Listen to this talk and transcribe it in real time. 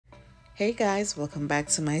Hey guys, welcome back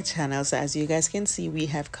to my channel. So as you guys can see, we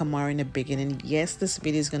have Kamara in the beginning. Yes, this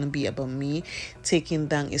video is going to be about me taking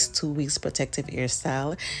down his 2 weeks protective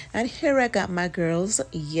hairstyle. And here I got my girls.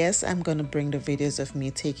 Yes, I'm going to bring the videos of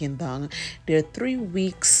me taking down their 3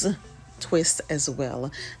 weeks twist as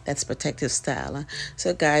well. That's protective style.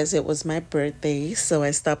 So guys, it was my birthday, so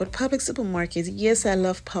I stopped at Publix supermarket. Yes, I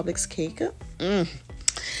love Publix cake.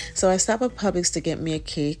 So I stopped at Publix to get me a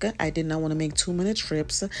cake. I did not want to make too many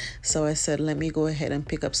trips, so I said let me go ahead and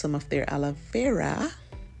pick up some of their aloe vera.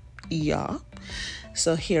 Yeah,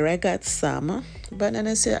 so here I got some, but then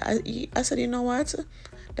I said you know what,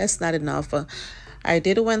 that's not enough. I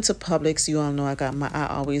did went to Publix. You all know I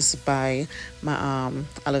always buy my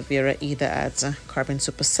aloe vera either at Carbon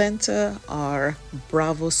Super Center or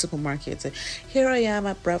Bravo Supermarket. Here I am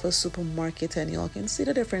at Bravo Supermarket, and y'all can see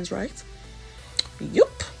the difference, right?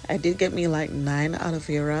 Yup, I did get me like 9 aloe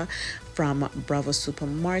vera from Bravo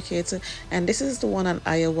Supermarket, and this is the one on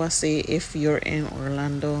Iowasi. If you're in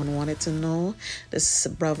Orlando and wanted to know, this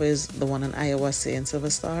Bravo is the one on Iowasi and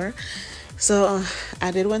Silver Star. So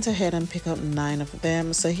I did went ahead and pick up 9 of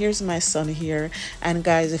them. So here's my son here, and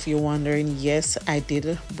guys, if you're wondering, yes, I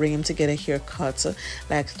did bring him to get a haircut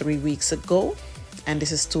like 3 weeks ago. And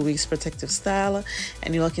this is 2 weeks protective style,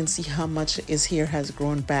 and you all can see how much his hair has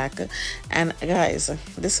grown back. And guys,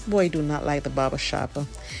 this boy do not like the barber shop.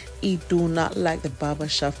 He do not like the barber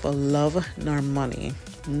shop for love nor money.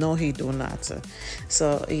 No, he do not.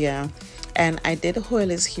 So yeah, and I did oil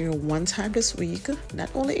his hair 1 time this week.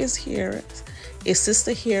 Not only his hair, his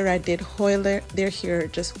sister hair, I did oil their hair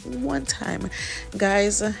just 1 time.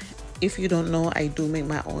 Guys, if you don't know, I do make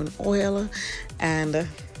my own oil, and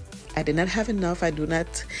I did not have enough. I did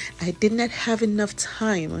not have enough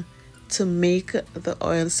time to make the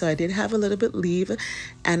oil, so I did have a little bit leave.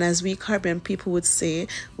 And as we Caribbean people would say,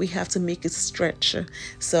 we have to make it stretch.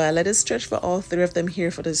 So I let it stretch for all 3 of them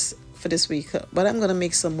here for this week. But I'm gonna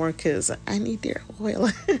make some more because I need their oil.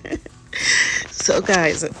 So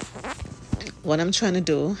guys, what I'm trying to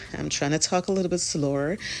do, I'm trying to talk a little bit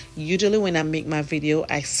slower. Usually when I make my video,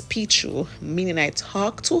 I speed you, meaning I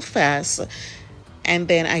talk too fast, and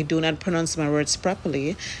then I do not pronounce my words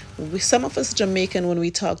properly. Some of us Jamaican, when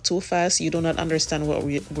we talk too fast, you do not understand what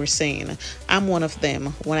we're saying. I'm one of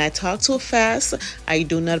them. When I talk too fast, I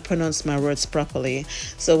do not pronounce my words properly.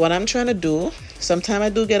 So what I'm trying to do, sometimes I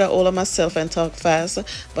do get a hold of myself and talk fast,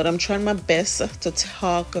 but I'm trying my best to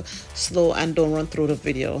talk slow and don't run through the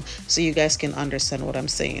video so you guys can understand what I'm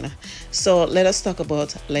saying. So let us talk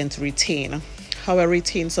about length retain. How I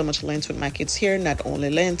retain so much length with my kids' hair, not only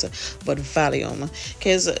length but volume,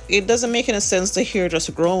 because it doesn't make any sense the hair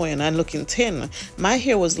just growing and looking thin. My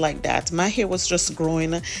hair was like that. My hair was just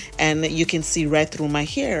growing, and you can see right through my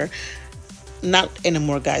hair. Not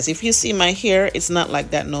anymore, guys. If you see my hair, it's not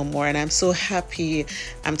like that no more, and I'm so happy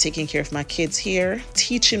I'm taking care of my kids' hair,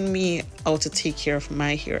 teaching me how to take care of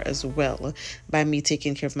my hair as well by me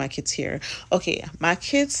taking care of my kids' hair. Okay, my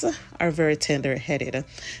kids are very tender-headed.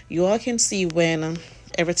 You all can see when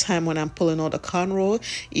every time when I'm pulling out the cornrow,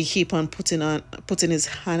 he keep on putting his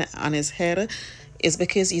hand on his head. It's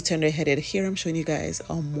because he tender-headed. Here I'm showing you guys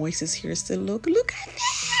how moist his hair still look at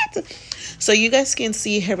that. So you guys can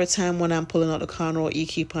see every time when I'm pulling out the cornrow, he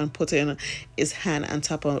keep on putting his hand on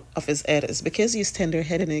top of his head. It's because he's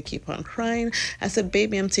tender-headed and he keep on crying. I said,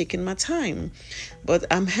 baby, I'm taking my time. But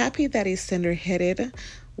I'm happy that he's tender-headed.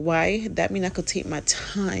 Why? That means I could take my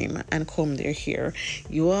time and comb their hair.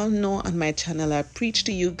 You all know on my channel I preach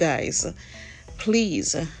to you guys,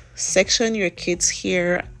 please section your kids'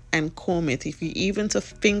 hair and comb it. If you even to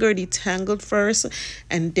finger detangled first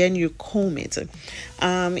and then you comb it.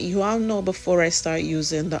 You all know before I start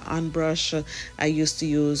using the on brush, I used to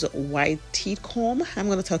use white teeth comb. I'm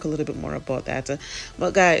going to talk a little bit more about that.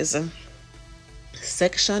 But guys,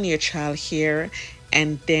 section your child hair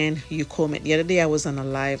and then you comb it. The other day I was on a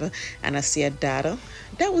live and I see a dad.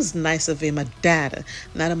 That was nice of him. A dad,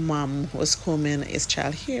 not a mom, was combing his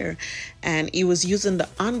child hair, and he was using the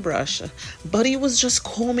on brush, but he was just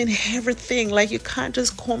combing everything. Like, you can't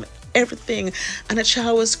just comb everything, and the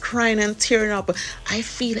child was crying and tearing up. I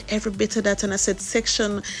feel every bit of that, and I said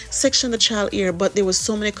section the child ear, but there was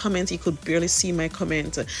so many comments, he could barely see my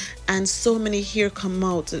comment, and so many hair come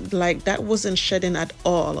out. Like, that wasn't shedding at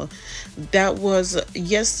all. That was,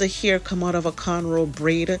 yes, the hair come out of a cornrow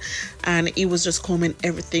braid, and he was just combing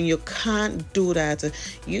everything. You can't do that.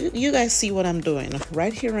 You guys see what I'm doing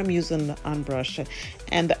right here. I'm using the on brush,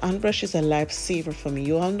 and the on brush is a lifesaver for me.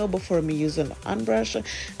 You all know before me using the on brush,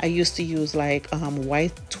 I used to use like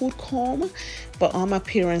white tooth comb, but all my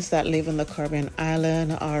parents that live in the Caribbean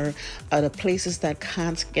island or other places that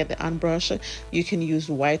can't get the unbrush, you can use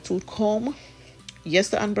white tooth comb. Yes,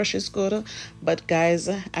 the unbrush is good, but guys,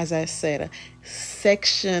 as I said,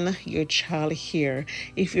 section your child hair.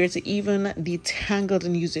 If you're to even detangle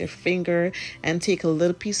and use your finger and take a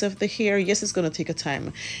little piece of the hair, yes, it's going to take a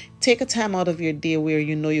time. Take a time out of your day where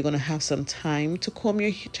you know you're going to have some time to comb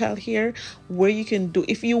your child hair, where you can do,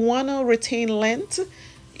 if you want to retain length,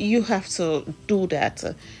 you have to do that.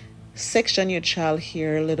 Section your child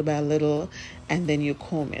hair little by little, and then you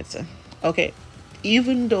comb it. Okay,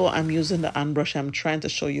 even though I'm using the unbrush, I'm trying to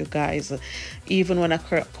show you guys, even when I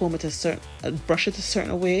comb it a certain, brush it a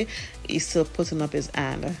certain way, he's still putting up his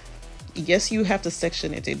hand. Yes, you have to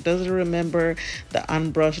section it. It doesn't remember the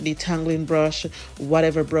unbrush, detangling brush,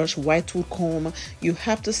 whatever brush, white tooth comb. You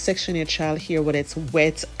have to section your child here whether it's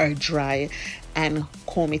wet or dry and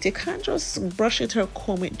comb it. You can't just brush it or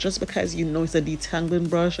comb it just because you know it's a detangling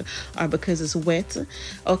brush or because it's wet.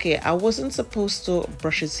 Okay, I wasn't supposed to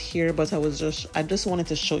brush his hair, but I just wanted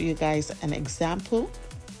to show you guys an example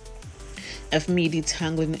of me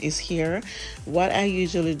detangling his hair. What I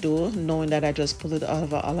usually do, knowing that I just pull it out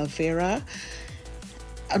of aloe vera,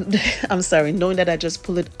 I'm sorry, knowing that I just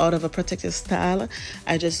pull it out of a protective style,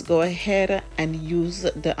 I just go ahead and use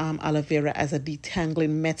the aloe vera as a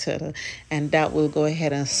detangling method, and that will go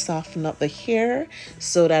ahead and soften up the hair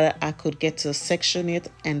so that I could get to section it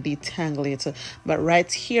and detangle it. But right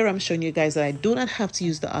here I'm showing you guys that I do not have to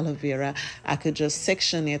use the aloe vera. I could just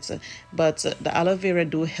section it, but the aloe vera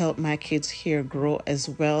do help my kids' hair grow as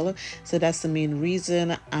well, so that's the main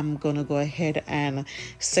reason I'm gonna go ahead and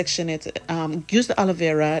section it. Use the aloe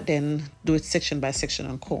vera, then do it section by section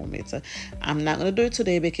and comb it. I'm not going to do it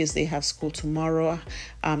today because they have school tomorrow.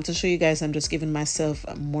 To show you guys, I'm just giving myself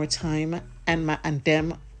more time and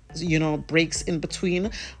them, you know, breaks in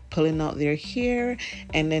between pulling out their hair,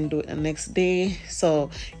 and then do it the next day.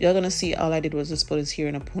 So you're gonna see all I did was just put his hair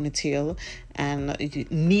in a ponytail, and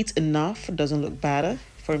neat enough, doesn't look bad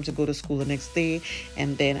for him to go to school the next day,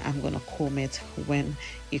 and then I'm gonna comb it when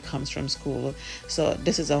he comes from school. So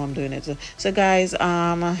this is how I'm doing it. So guys,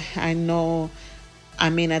 I know I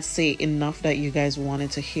may not say enough that you guys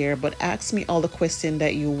wanted to hear, but ask me all the questions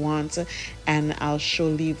that you want, and I'll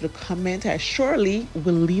surely leave the comment. I surely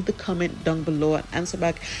will leave the comment down below and answer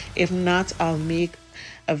back. If not, I'll make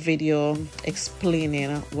a video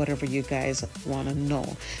explaining whatever you guys want to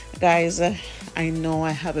know. Guys, I know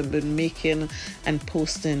I haven't been making and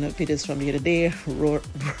posting videos from the other day.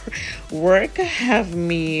 Work have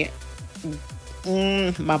me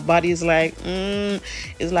my body's like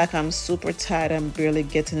it's like I'm super tired. I'm barely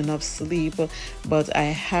getting enough sleep, but I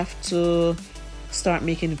have to start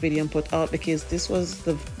making video and put out, because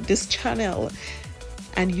this channel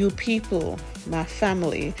and you people, my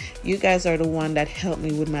family, you guys are the one that helped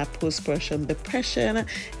me with my postpartum depression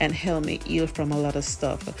and helped me heal from a lot of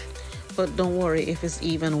stuff. But don't worry, if it's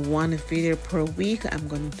even one video per week, I'm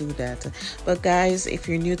gonna do that. But guys, if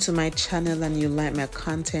you're new to my channel and you like my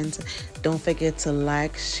content, don't forget to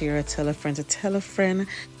like, share, tell a friend to tell a friend.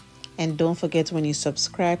 And don't forget, when you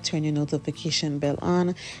subscribe, turn your notification bell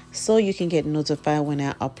on so you can get notified when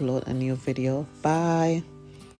I upload a new video. Bye.